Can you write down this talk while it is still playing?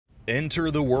Enter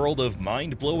the world of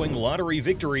mind-blowing lottery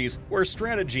victories where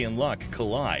strategy and luck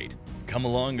collide. Come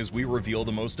along as we reveal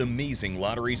the most amazing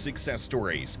lottery success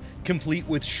stories, complete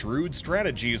with shrewd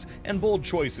strategies and bold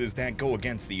choices that go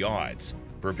against the odds.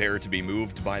 Prepare to be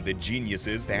moved by the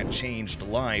geniuses that changed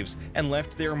lives and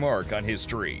left their mark on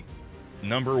history.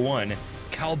 Number 1.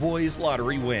 Cowboys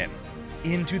Lottery Win.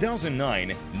 In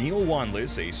 2009, Neil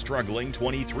Wanless, a struggling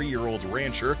 23-year-old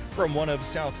rancher from one of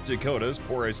South Dakota's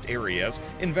poorest areas,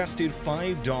 invested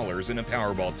 $5 in a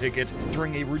Powerball ticket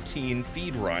during a routine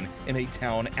feed run in a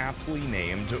town aptly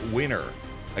named Winner.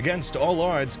 Against all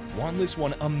odds, Wanless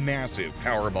won a massive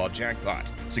Powerball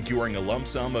jackpot, securing a lump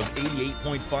sum of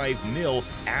 $88.5 million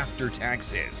after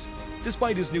taxes.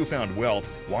 Despite his newfound wealth,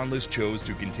 Wanless chose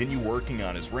to continue working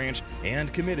on his ranch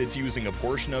and committed to using a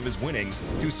portion of his winnings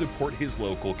to support his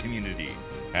local community.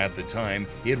 At the time,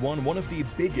 he had won one of the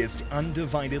biggest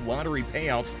undivided lottery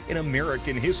payouts in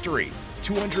American history,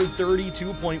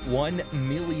 $232.1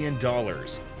 million.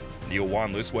 Neil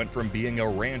Wanless went from being a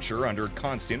rancher under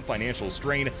constant financial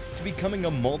strain to becoming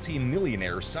a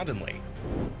multi-millionaire suddenly.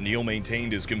 Neil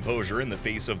maintained his composure in the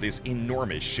face of this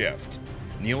enormous shift.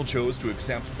 Neil chose to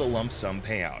accept the lump sum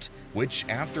payout, which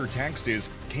after taxes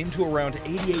came to around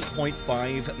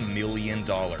 $88.5 million.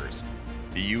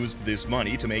 He used this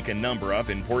money to make a number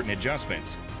of important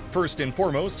adjustments. First and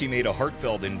foremost, he made a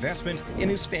heartfelt investment in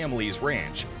his family's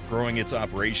ranch, growing its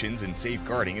operations and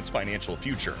safeguarding its financial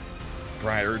future.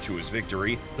 Prior to his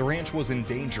victory, the ranch was in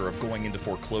danger of going into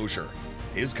foreclosure.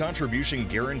 His contribution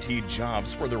guaranteed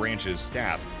jobs for the ranch's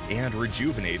staff and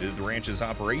rejuvenated the ranch's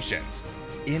operations.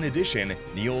 In addition,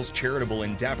 Neil's charitable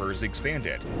endeavors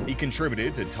expanded. He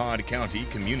contributed to Todd County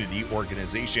community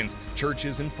organizations,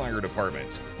 churches, and fire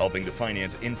departments, helping to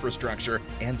finance infrastructure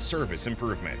and service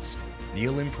improvements.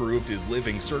 Neil improved his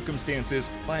living circumstances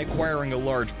by acquiring a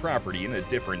large property in a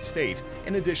different state,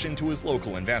 in addition to his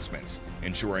local investments,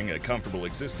 ensuring a comfortable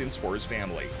existence for his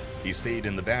family. He stayed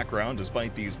in the background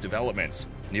despite these developments.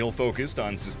 Neil focused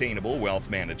on sustainable wealth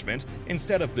management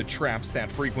instead of the traps that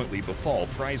frequently befall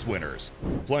prize winners.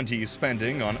 Plenty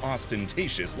spending on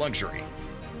ostentatious luxury.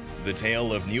 The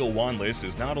tale of Neil Wanless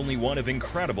is not only one of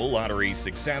incredible lottery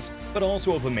success, but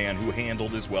also of a man who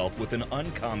handled his wealth with an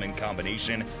uncommon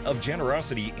combination of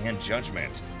generosity and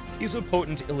judgment. He's a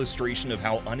potent illustration of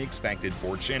how unexpected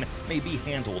fortune may be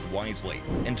handled wisely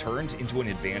and turned into an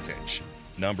advantage.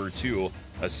 Number 2.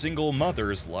 A single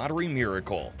mother's lottery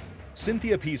miracle.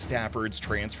 Cynthia P. Stafford's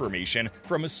transformation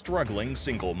from a struggling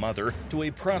single mother to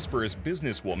a prosperous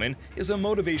businesswoman is a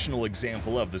motivational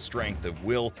example of the strength of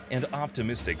will and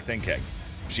optimistic thinking.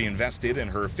 She invested in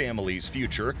her family's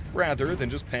future rather than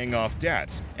just paying off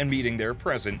debts and meeting their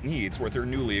present needs with her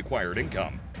newly acquired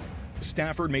income.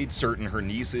 Stafford made certain her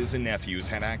nieces and nephews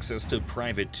had access to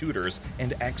private tutors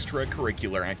and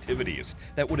extracurricular activities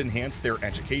that would enhance their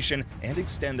education and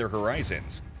extend their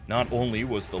horizons. Not only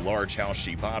was the large house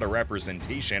she bought a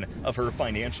representation of her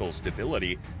financial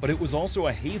stability, but it was also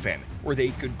a haven where they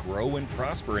could grow and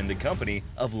prosper in the company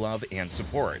of love and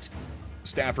support.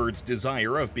 Stafford's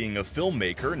desire of being a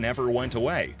filmmaker never went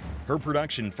away. Her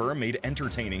production firm made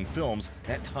entertaining films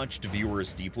that touched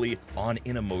viewers deeply on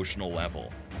an emotional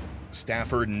level.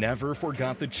 Stafford never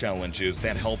forgot the challenges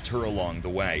that helped her along the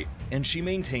way, and she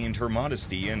maintained her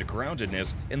modesty and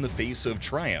groundedness in the face of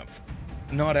triumph.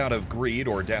 Not out of greed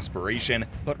or desperation,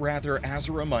 but rather as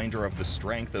a reminder of the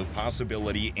strength of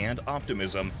possibility and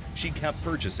optimism, she kept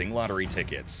purchasing lottery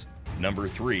tickets. Number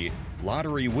 3.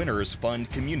 Lottery Winners Fund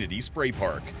Community Spray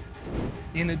Park.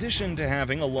 In addition to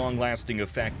having a long-lasting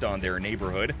effect on their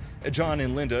neighborhood, John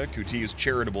and Linda Coote's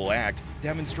charitable act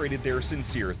demonstrated their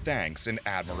sincere thanks and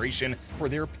admiration for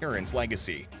their parents'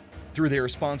 legacy. Through their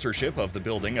sponsorship of the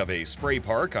building of a spray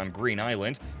park on Green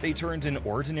Island, they turned an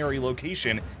ordinary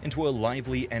location into a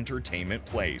lively entertainment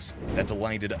place that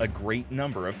delighted a great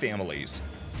number of families.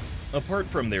 Apart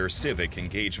from their civic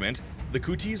engagement, the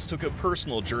Cootes took a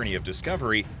personal journey of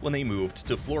discovery when they moved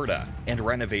to Florida and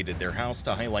renovated their house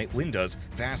to highlight Linda's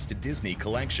vast Disney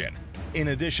collection. In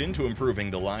addition to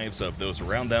improving the lives of those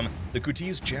around them, the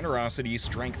Cootes' generosity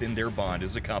strengthened their bond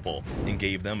as a couple and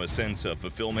gave them a sense of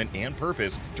fulfillment and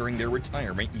purpose during their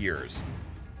retirement years.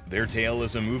 Their tale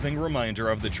is a moving reminder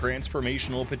of the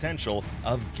transformational potential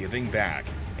of giving back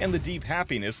and the deep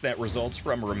happiness that results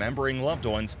from remembering loved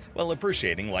ones while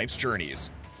appreciating life's journeys.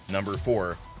 Number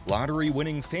 4.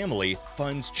 Lottery-winning family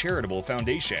funds charitable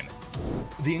foundation.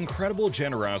 The incredible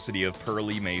generosity of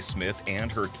Pearlie Mae Smith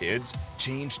and her kids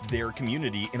changed their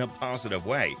community in a positive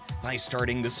way by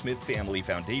starting the Smith Family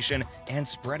Foundation and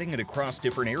spreading it across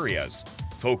different areas.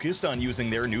 Focused on using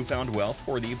their newfound wealth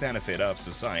for the benefit of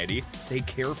society, they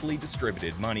carefully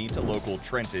distributed money to local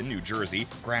Trenton, New Jersey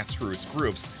grassroots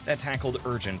groups that tackled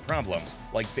urgent problems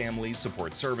like family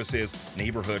support services,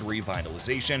 neighborhood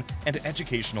revitalization, and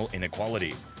educational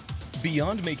inequality.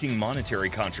 Beyond making monetary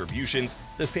contributions,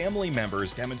 the family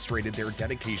members demonstrated their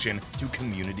dedication to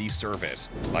community service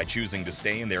by choosing to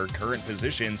stay in their current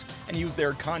positions and use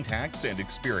their contacts and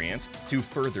experience to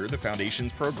further the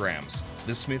foundation's programs.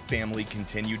 The Smith family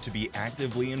continued to be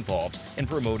actively involved in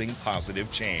promoting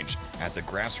positive change at the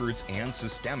grassroots and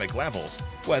systemic levels,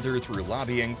 whether through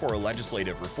lobbying for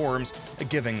legislative reforms,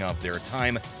 giving up their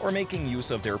time, or making use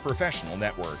of their professional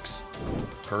networks.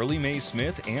 Curly Mae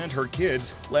Smith and her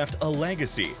kids left a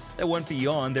legacy that went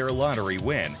beyond their lottery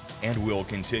win and will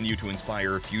continue to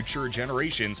inspire future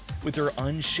generations with their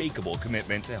unshakable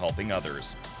commitment to helping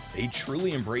others. They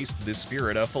truly embraced the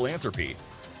spirit of philanthropy.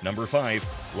 Number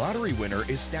 5. Lottery winner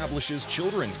establishes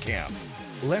children's camp.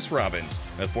 Les Robbins,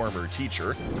 a former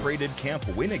teacher, created Camp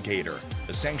Win-A-Gator,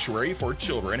 a sanctuary for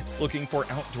children looking for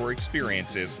outdoor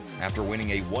experiences after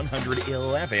winning a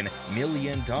 $111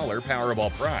 million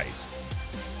Powerball prize.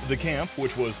 The camp,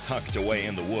 which was tucked away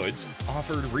in the woods,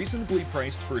 offered reasonably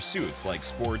priced pursuits like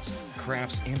sports,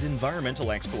 crafts, and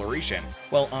environmental exploration,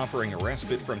 while offering a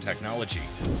respite from technology.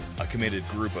 A committed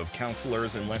group of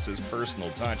counselors and Les's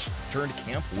personal touch turned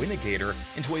Camp Win-A-Gator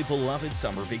into a beloved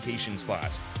summer vacation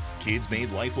spot. Kids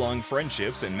made lifelong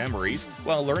friendships and memories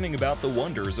while learning about the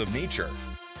wonders of nature.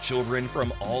 Children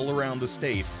from all around the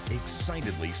state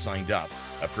excitedly signed up,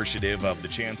 appreciative of the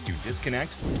chance to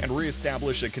disconnect and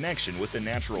reestablish a connection with the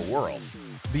natural world.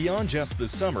 Beyond just the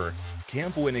summer,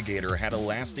 Camp Win-A-Gator had a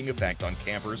lasting effect on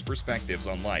campers' perspectives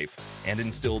on life and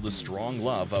instilled a strong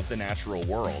love of the natural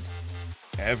world.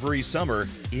 Every summer,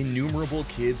 innumerable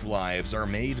kids' lives are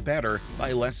made better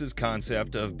by Les's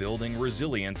concept of building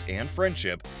resilience and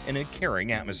friendship in a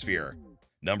caring atmosphere.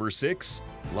 Number 6.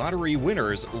 Lottery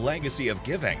winners' legacy of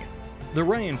giving. The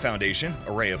Ryan Foundation,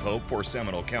 a ray of hope for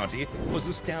Seminole County, was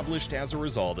established as a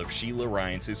result of Sheila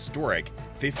Ryan's historic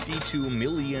 $52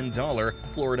 million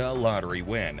Florida lottery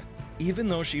win. Even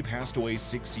though she passed away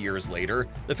 6 years later,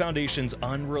 the foundation's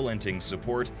unrelenting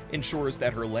support ensures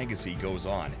that her legacy goes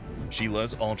on.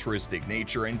 Sheila's altruistic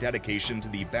nature and dedication to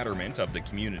the betterment of the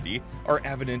community are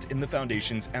evident in the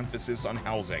foundation's emphasis on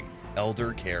housing,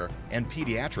 elder care, and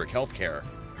pediatric health care.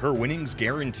 Her winnings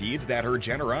guaranteed that her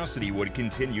generosity would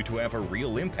continue to have a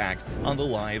real impact on the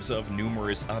lives of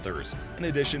numerous others, in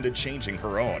addition to changing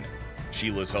her own.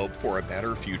 Sheila's hope for a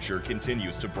better future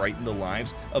continues to brighten the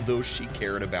lives of those she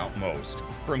cared about most,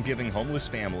 from giving homeless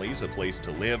families a place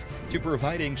to live to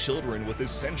providing children with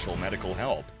essential medical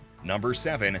help. Number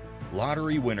 7.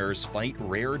 Lottery winners fight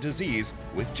rare disease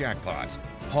with jackpots.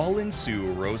 Paul and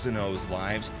Sue Roseno's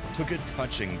lives took a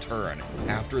touching turn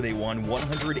after they won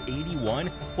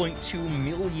 $181.2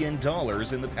 million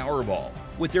in the Powerball.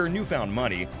 With their newfound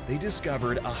money, they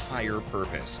discovered a higher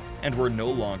purpose and were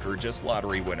no longer just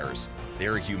lottery winners.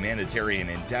 Their humanitarian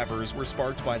endeavors were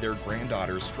sparked by their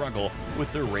granddaughter's struggle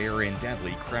with the rare and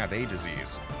deadly Krabbe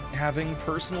disease. Having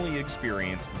personally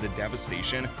experienced the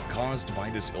devastation caused by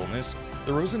this illness,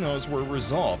 the Rosenos were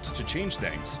resolved to change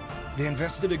things. They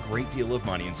invested a great deal of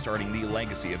money in starting the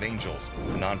Legacy of Angels,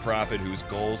 a nonprofit whose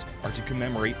goals are to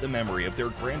commemorate the memory of their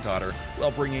granddaughter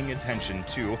while bringing attention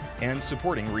to and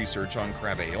supporting research on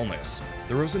Krabbe illness.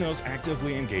 The Rosenos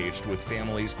actively engaged with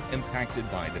families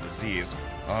impacted by the disease,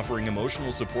 offering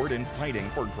emotional support and fighting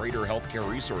for greater healthcare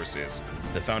resources.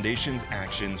 The foundation's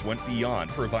actions went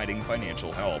beyond providing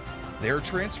financial help. Their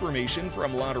transformation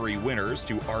from lottery winners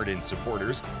to ardent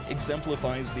supporters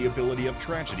exemplifies the ability of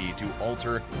tragedy to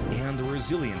alter and the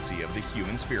resiliency of the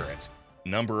human spirit.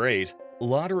 Number 8.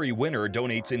 Lottery winner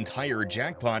donates entire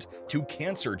jackpot to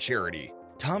cancer charity.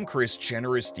 Tom Criss'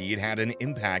 generous deed had an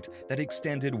impact that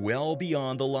extended well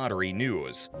beyond the lottery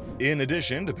news. In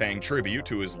addition to paying tribute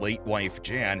to his late wife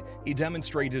Jan, he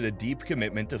demonstrated a deep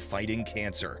commitment to fighting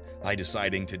cancer by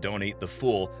deciding to donate the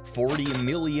full $40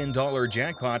 million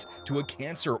jackpot to a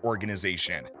cancer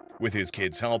organization. With his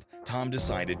kids' help, Tom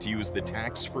decided to use the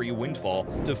tax-free windfall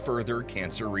to further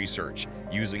cancer research,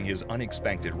 using his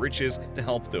unexpected riches to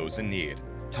help those in need.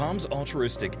 Tom's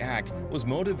altruistic act was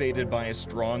motivated by a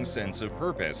strong sense of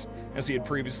purpose, as he had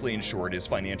previously ensured his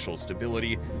financial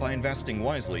stability by investing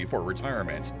wisely for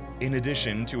retirement. In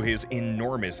addition to his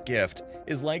enormous gift,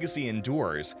 his legacy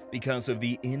endures because of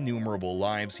the innumerable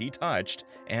lives he touched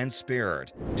and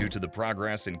spared due to the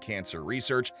progress in cancer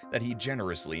research that he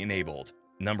generously enabled.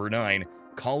 Number 9.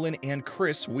 Colin and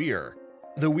Chris Weir.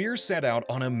 The Weirs set out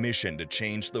on a mission to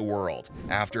change the world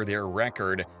after their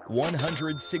record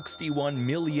 £161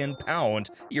 million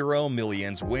Euro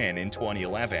Millions win in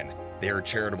 2011. Their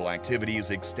charitable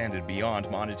activities extended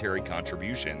beyond monetary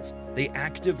contributions. They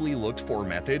actively looked for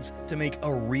methods to make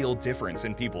a real difference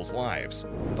in people's lives.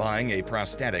 Buying a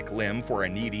prosthetic limb for a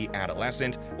needy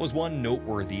adolescent was one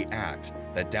noteworthy act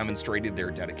that demonstrated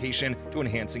their dedication to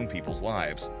enhancing people's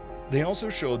lives. They also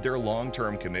showed their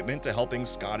long-term commitment to helping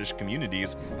Scottish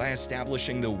communities by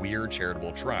establishing the Weir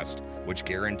Charitable Trust, which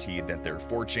guaranteed that their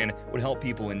fortune would help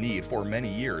people in need for many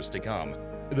years to come.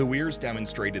 The Weirs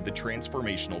demonstrated the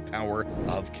transformational power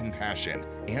of compassion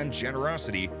and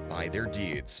generosity by their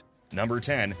deeds. Number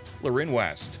 10. Lorraine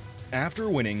West. After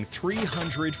winning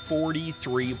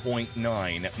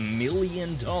 $343.9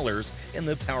 million in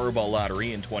the Powerball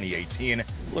lottery in 2018,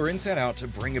 Lorraine set out to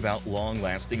bring about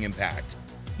long-lasting impact.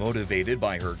 Motivated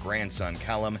by her grandson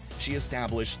Callum, she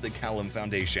established the Callum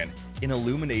Foundation, an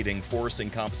illuminating force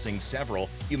encompassing several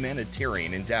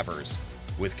humanitarian endeavors.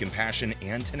 With compassion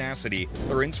and tenacity,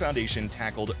 Lorraine's foundation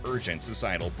tackled urgent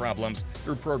societal problems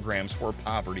through programs for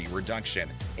poverty reduction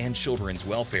and children's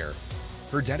welfare.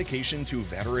 Her dedication to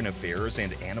veteran affairs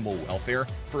and animal welfare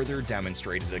further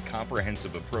demonstrated a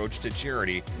comprehensive approach to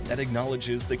charity that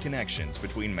acknowledges the connections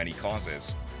between many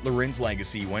causes. Lorraine's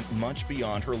legacy went much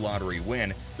beyond her lottery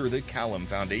win through the Callum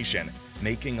Foundation,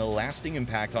 making a lasting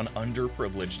impact on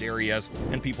underprivileged areas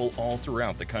and people all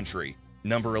throughout the country.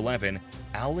 Number 11.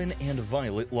 Alan and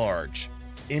Violet Large.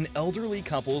 An elderly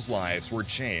couple's lives were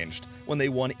changed when they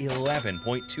won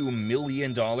 $11.2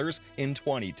 million in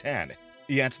 2010.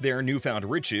 Yet their newfound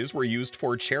riches were used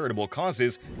for charitable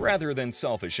causes rather than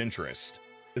selfish interest.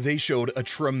 They showed a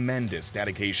tremendous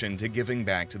dedication to giving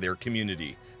back to their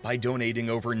community by donating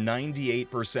over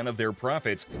 98% of their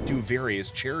profits to various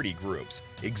charity groups,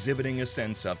 exhibiting a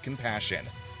sense of compassion.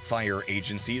 Fire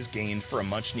agencies gained from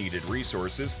much-needed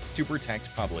resources to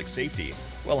protect public safety,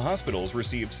 while hospitals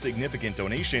received significant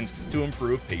donations to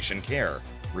improve patient care.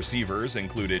 Receivers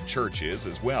included churches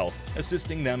as well,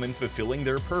 assisting them in fulfilling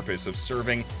their purpose of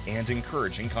serving and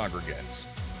encouraging congregants.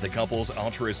 The couple's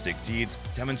altruistic deeds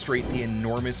demonstrate the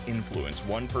enormous influence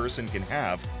one person can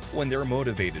have when they're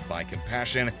motivated by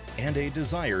compassion and a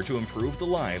desire to improve the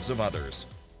lives of others.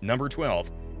 Number 12.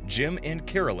 Jim and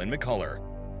Carolyn McCullough.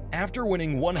 After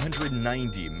winning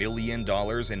 $190 million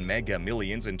in Mega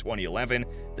Millions in 2011,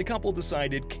 the couple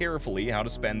decided carefully how to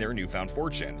spend their newfound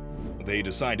fortune. They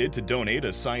decided to donate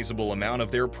a sizable amount of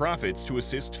their profits to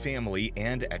assist family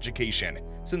and education,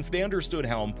 since they understood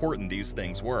how important these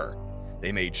things were.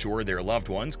 They made sure their loved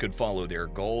ones could follow their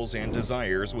goals and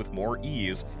desires with more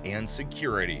ease and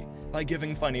security by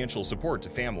giving financial support to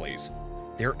families.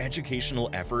 Their educational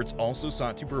efforts also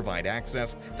sought to provide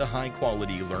access to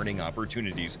high-quality learning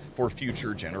opportunities for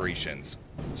future generations,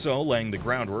 so laying the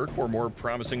groundwork for more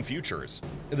promising futures.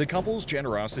 The couple's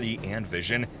generosity and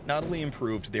vision not only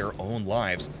improved their own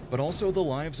lives, but also the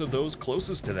lives of those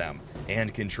closest to them,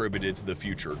 and contributed to the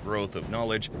future growth of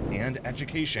knowledge and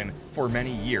education for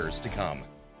many years to come.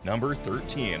 Number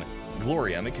 13.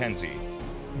 Gloria Mackenzie.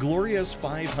 Gloria's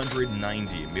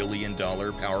 $590 million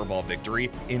Powerball victory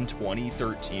in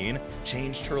 2013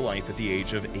 changed her life at the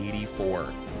age of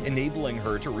 84, enabling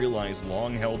her to realize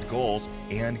long-held goals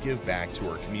and give back to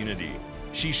her community.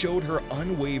 She showed her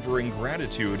unwavering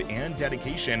gratitude and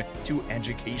dedication to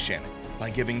education by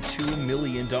giving $2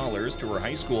 million to her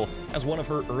high school as one of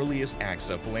her earliest acts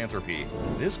of philanthropy.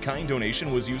 This kind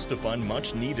donation was used to fund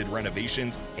much-needed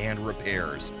renovations and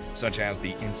repairs, such as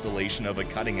the installation of a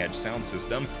cutting-edge sound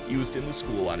system used in the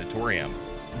school auditorium.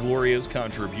 Gloria's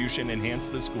contribution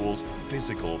enhanced the school's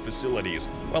physical facilities,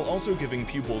 while also giving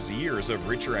pupils years of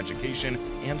richer education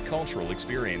and cultural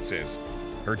experiences.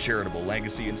 Her charitable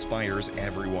legacy inspires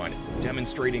everyone,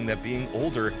 demonstrating that being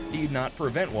older need not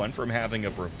prevent one from having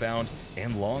a profound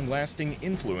and long-lasting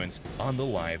influence on the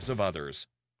lives of others.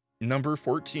 Number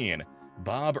 14.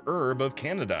 Bob Erb of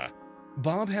Canada.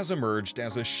 Bob has emerged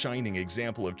as a shining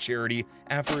example of charity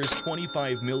after his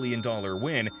 $25 million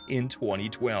win in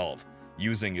 2012,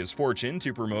 using his fortune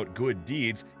to promote good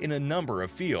deeds in a number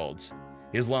of fields.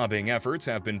 His lobbying efforts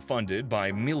have been funded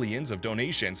by millions of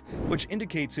donations, which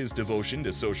indicates his devotion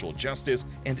to social justice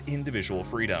and individual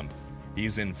freedom.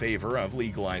 He's in favor of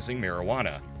legalizing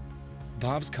marijuana.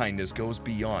 Bob's kindness goes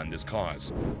beyond this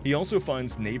cause. He also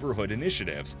funds neighborhood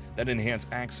initiatives that enhance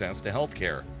access to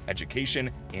healthcare,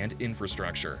 education, and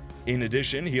infrastructure. In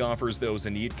addition, he offers those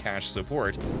in need cash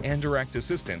support and direct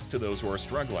assistance to those who are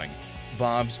struggling.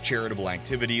 Bob's charitable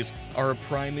activities are a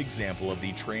prime example of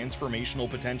the transformational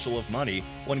potential of money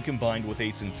when combined with a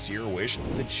sincere wish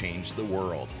to change the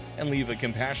world and leave a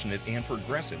compassionate and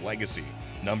progressive legacy.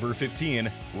 Number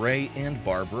 15. Ray and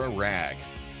Barbara Ragg.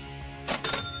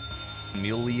 £1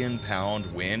 million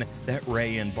win that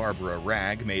Ray and Barbara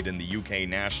Ragg made in the UK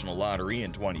National Lottery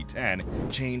in 2010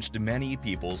 changed many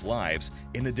people's lives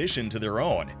in addition to their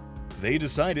own. They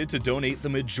decided to donate the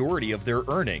majority of their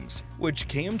earnings, which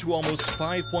came to almost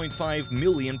 £5.5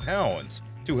 million,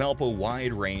 to help a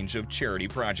wide range of charity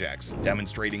projects,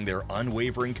 demonstrating their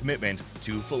unwavering commitment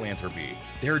to philanthropy.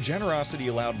 Their generosity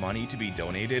allowed money to be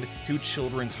donated to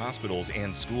children's hospitals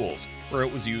and schools, where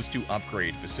it was used to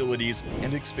upgrade facilities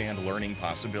and expand learning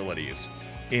possibilities.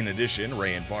 In addition,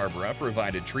 Ray and Barbara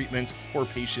provided treatments for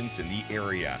patients in the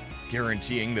area,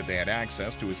 guaranteeing that they had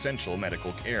access to essential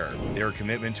medical care. Their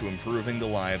commitment to improving the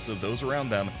lives of those around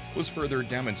them was further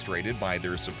demonstrated by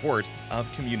their support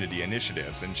of community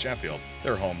initiatives in Sheffield,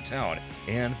 their hometown,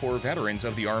 and for veterans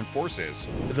of the armed forces.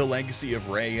 The legacy of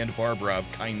Ray and Barbara of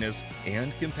kindness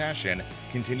and compassion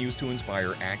continues to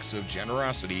inspire acts of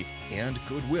generosity and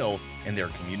goodwill in their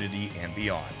community and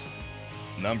beyond.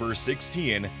 Number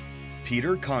 16.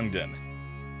 Peter Congdon.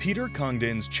 Peter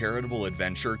Congdon's charitable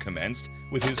adventure commenced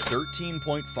with his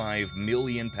 £13.5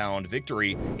 million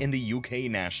victory in the UK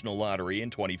National Lottery in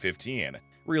 2015.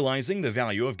 Realizing the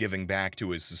value of giving back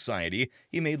to his society,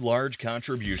 he made large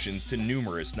contributions to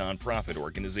numerous nonprofit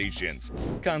organizations,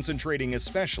 concentrating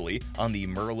especially on the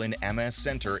Merlin MS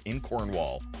Center in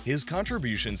Cornwall. His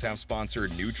contributions have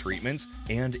sponsored new treatments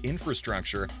and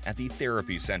infrastructure at the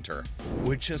Therapy Center,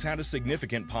 which has had a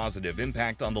significant positive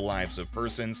impact on the lives of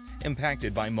persons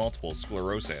impacted by multiple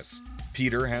sclerosis.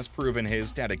 Peter has proven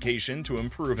his dedication to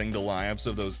improving the lives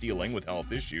of those dealing with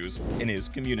health issues in his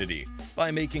community by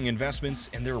making investments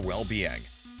in their well-being.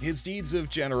 His deeds of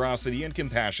generosity and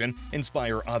compassion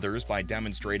inspire others by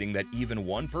demonstrating that even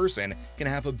one person can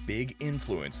have a big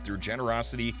influence through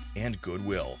generosity and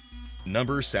goodwill.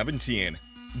 Number 17.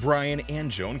 Brian and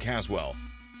Joan Caswell.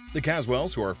 The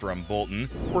Caswells, who are from Bolton,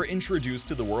 were introduced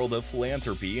to the world of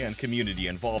philanthropy and community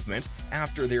involvement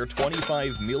after their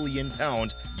 £25 million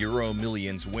Euro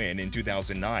Millions win in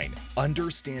 2009.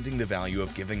 Understanding the value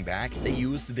of giving back, they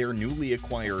used their newly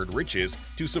acquired riches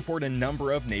to support a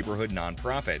number of neighborhood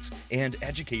nonprofits and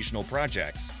educational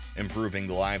projects, improving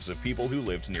the lives of people who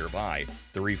lived nearby.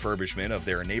 The refurbishment of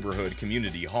their neighborhood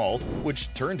community hall,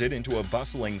 which turned it into a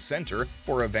bustling center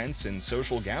for events and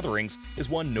social gatherings, is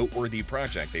one noteworthy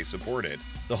project they supported.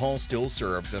 The hall still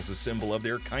serves as a symbol of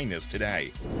their kindness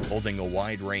today, holding a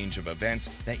wide range of events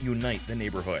that unite the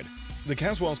neighborhood. The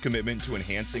Caswells' commitment to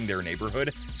enhancing their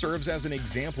neighborhood serves as an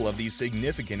example of the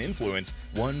significant influence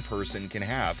one person can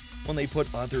have when they put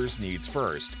others' needs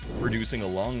first, producing a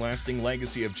long-lasting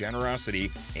legacy of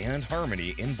generosity and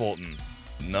harmony in Bolton.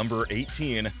 Number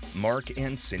 18. Mark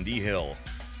and Cindy Hill.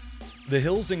 The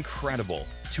Hill's incredible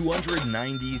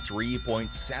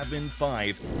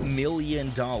 $293.75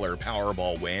 million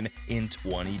Powerball win in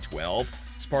 2012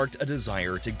 sparked a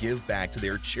desire to give back to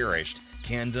their cherished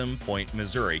Camden Point,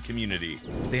 Missouri community.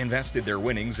 They invested their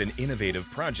winnings in innovative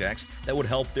projects that would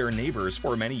help their neighbors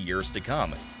for many years to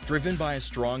come, driven by a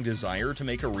strong desire to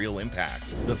make a real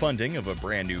impact. The funding of a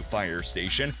brand new fire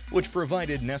station, which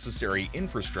provided necessary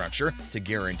infrastructure to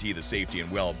guarantee the safety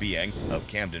and well-being of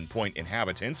Camden Point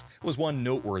inhabitants, was one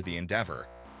noteworthy endeavor.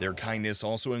 Their kindness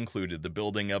also included the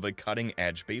building of a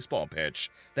cutting-edge baseball pitch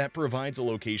that provides a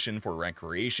location for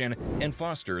recreation and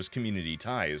fosters community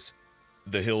ties.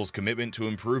 The Hills' commitment to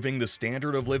improving the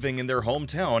standard of living in their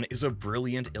hometown is a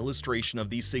brilliant illustration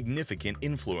of the significant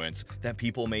influence that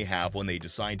people may have when they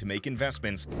decide to make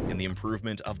investments in the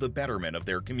improvement of the betterment of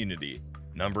their community.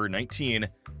 Number 19.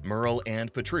 Merle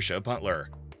and Patricia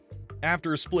Butler.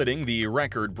 After splitting the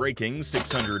record-breaking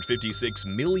 $656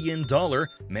 million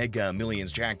Mega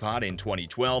Millions jackpot in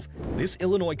 2012, this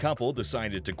Illinois couple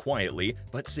decided to quietly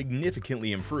but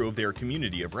significantly improve their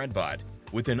community of Redbud.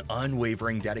 With an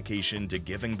unwavering dedication to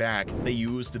giving back, they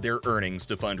used their earnings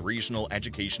to fund regional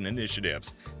education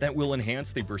initiatives that will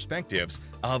enhance the perspectives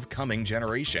of coming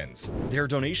generations. Their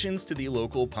donations to the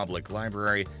local public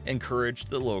library encouraged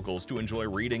the locals to enjoy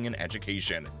reading and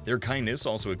education. Their kindness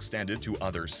also extended to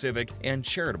other civic and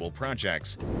charitable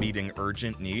projects, meeting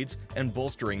urgent needs and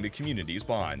bolstering the community's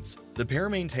bonds. The pair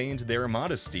maintained their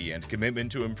modesty and commitment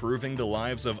to improving the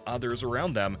lives of others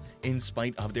around them in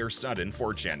spite of their sudden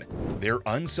fortune. Their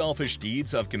unselfish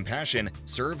deeds of compassion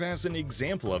serve as an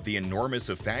example of the enormous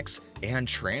effects and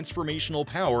transformational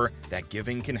power that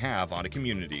giving can have on a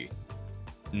community.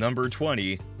 Number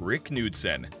 20. Rick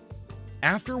Knudsen.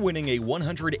 After winning a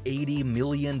 $180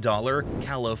 million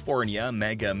California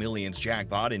Mega Millions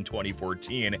jackpot in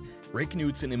 2014, Rick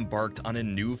Knudsen embarked on a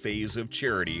new phase of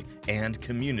charity and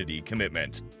community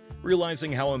commitment.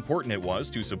 Realizing how important it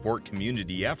was to support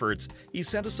community efforts, he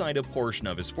set aside a portion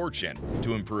of his fortune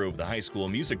to improve the high school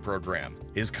music program.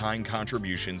 His kind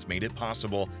contributions made it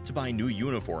possible to buy new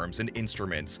uniforms and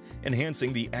instruments,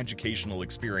 enhancing the educational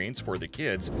experience for the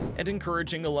kids and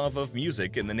encouraging a love of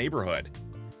music in the neighborhood.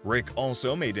 Rick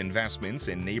also made investments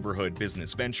in neighborhood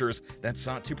business ventures that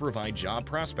sought to provide job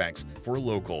prospects for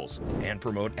locals and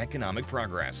promote economic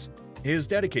progress. His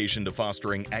dedication to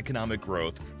fostering economic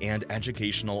growth and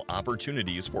educational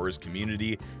opportunities for his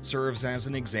community serves as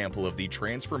an example of the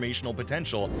transformational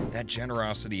potential that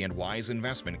generosity and wise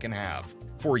investment can have.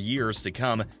 For years to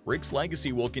come, Rick's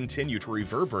legacy will continue to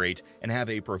reverberate and have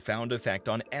a profound effect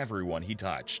on everyone he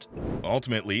touched.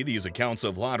 Ultimately, these accounts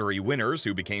of lottery winners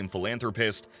who became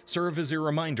philanthropists serve as a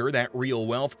reminder that real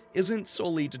wealth isn't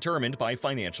solely determined by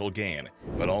financial gain,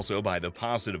 but also by the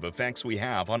positive effects we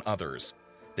have on others.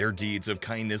 Their deeds of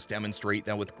kindness demonstrate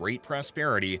that with great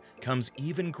prosperity comes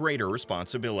even greater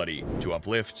responsibility to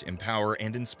uplift, empower,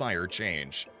 and inspire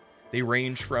change. They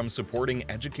range from supporting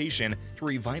education to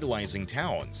revitalizing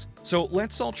towns. So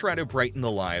let's all try to brighten the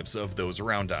lives of those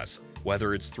around us,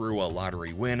 whether it's through a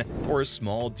lottery win or a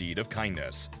small deed of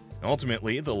kindness.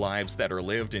 Ultimately, the lives that are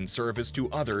lived in service to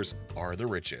others are the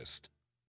richest.